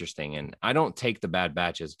very interesting. And I don't take the Bad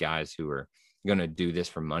Batches guys who are going to do this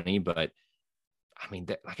for money, but I mean,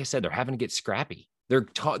 like I said, they're having to get scrappy. They're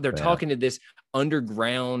yeah. talking to this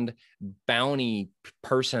underground bounty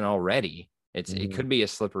person already. It Mhm. could be a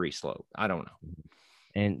slippery slope. I don't know.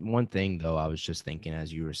 And one thing though, I was just thinking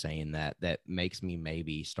as you were saying that makes me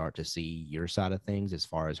maybe start to see your side of things as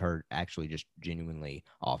far as her actually just genuinely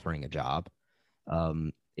offering a job.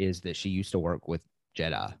 Is that she used to work with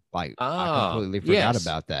Jedi. Like I Oh, completely forgot yes,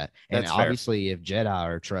 about that. And that's fair. obviously, if Jedi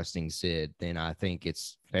are trusting Sid, then I think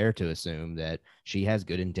it's fair to assume that she has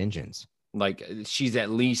good intentions. Like, she's at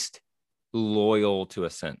least loyal to a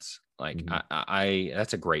sense. Like, Mhm.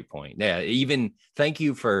 that's a great point. Yeah. Even thank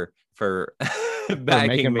you for For backing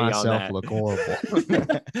making me on myself that. look horrible.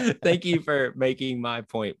 Thank you for making my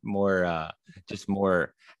point more, just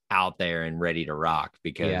more out there and ready to rock. Yeah,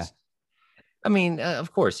 Because I mean,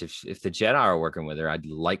 of course, if the Jedi are working with her, I'd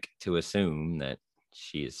like to assume that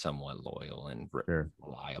she is somewhat loyal and sure.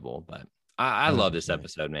 reliable. But I love this 100%.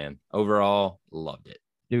 episode, man. Overall, loved it.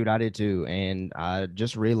 Dude, I did too. And I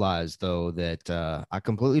just realized though that I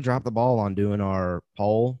completely dropped the ball on doing our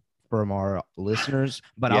poll from our listeners,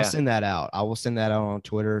 but I'll Yeah. send that out. I will send that out on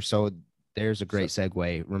Twitter. So there's a So great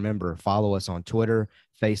segue. Remember, follow us on Twitter,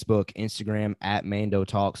 Facebook, Instagram at Mando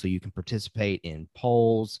Talk so you can participate in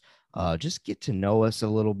polls. Just get to know us a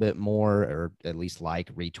little bit more, or at least like,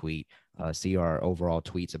 retweet, see our overall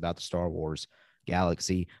tweets about the Star Wars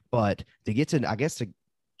galaxy. But to get to, I guess, to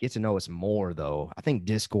get to know us more, though, I think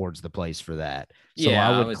Discord's the place for that. So I yeah,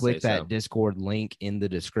 I would would say click that so. Discord link in the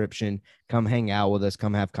description. Come hang out with us.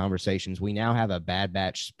 Come have conversations. We now have a Bad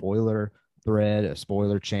Batch spoiler thread, a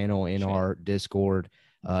spoiler channel in Channel. our Discord.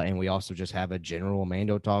 And we also just have a general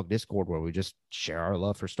Mando Talk Discord where we just share our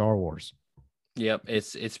love for Star Wars. Yep,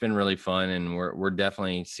 it's been really fun, and we're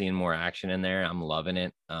definitely seeing more action in there. I'm loving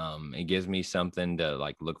it. It gives me something to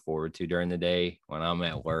like look forward to during the day when I'm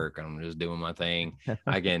at work and I'm just doing my thing.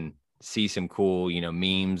 I can see some cool,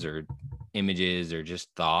 memes or images or just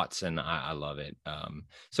thoughts, and I love it.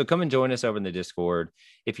 So come and join us over in the Discord.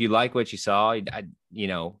 If you like what you saw,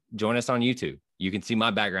 join us on YouTube. You can see my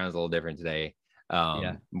background is a little different today.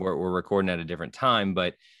 Yeah. We're recording at a different time,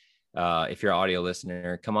 but if you're an audio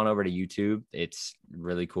listener, come on over to YouTube. It's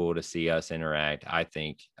really cool to see us interact. I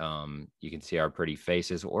think you can see our pretty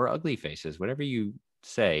faces or ugly faces, whatever you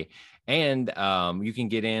say. And you can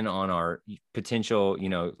get in on our potential,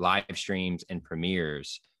 live streams and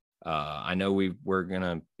premieres. I know we're going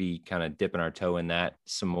to be kind of dipping our toe in that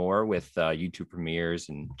some more with YouTube premieres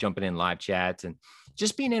and jumping in live chats and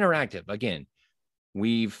just being interactive. Again,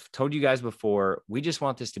 we've told you guys before, we just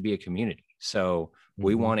want this to be a community. So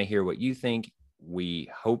we want to hear what you think. We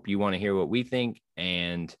hope you want to hear what we think.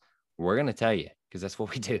 And we're going to tell you because that's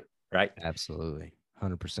what we do, right? Absolutely.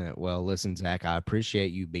 100%. Well, listen, Zach, I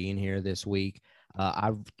appreciate you being here this week.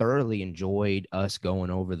 I thoroughly enjoyed us going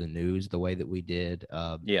over the news the way that we did.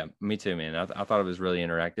 Yeah, me too, man. I thought it was really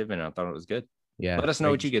interactive and I thought it was good. Yeah. Let us know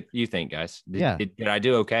what you think, guys. Yeah. Did I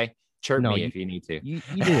do okay? Chirp me if you need to. You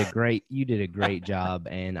did a great job,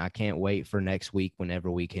 and I can't wait for next week whenever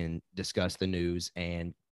we can discuss the news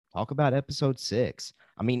and talk about episode 6.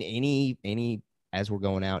 I mean, any as we're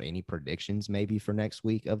going out, any predictions maybe for next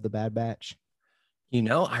week of the Bad Batch?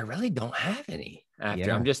 I really don't have any after.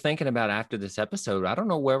 Yeah. I'm just thinking about after this episode. I don't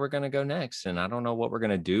know where we're going to go next, and I don't know what we're going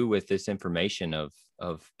to do with this information of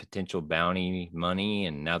potential bounty money.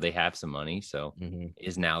 And now they have some money, so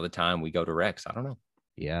is now the time we go to Rex? I don't know.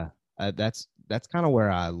 Yeah, that's kind of where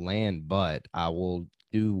I land, but I will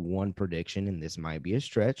do one prediction, and this might be a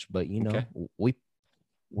stretch, but Okay.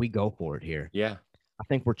 we go for it here. Yeah. I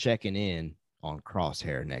think we're checking in on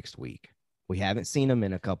Crosshair next week. We haven't seen him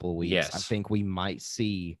in a couple of weeks. Yes. I think we might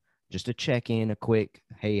see just a check-in, a quick,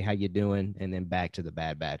 hey, how you doing? And then back to the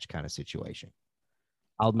Bad Batch kind of situation.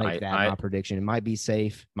 I'll make that my prediction. It might be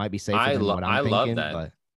safe, might be safer than what I'm thinking. Love that.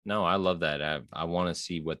 But no, I love that. I want to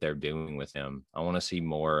see what they're doing with him. I want to see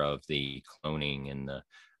more of the cloning and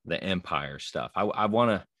the Empire stuff. I want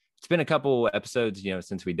to. It's been a couple episodes,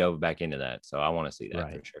 since we dove back into that, so I want to see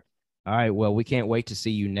that for sure. All right. Well, we can't wait to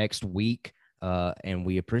see you next week. And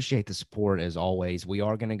we appreciate the support as always. We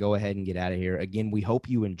are going to go ahead and get out of here. Again, we hope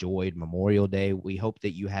you enjoyed Memorial Day. We hope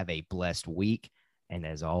that you have a blessed week. And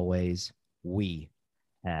as always, we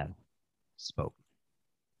have spoken.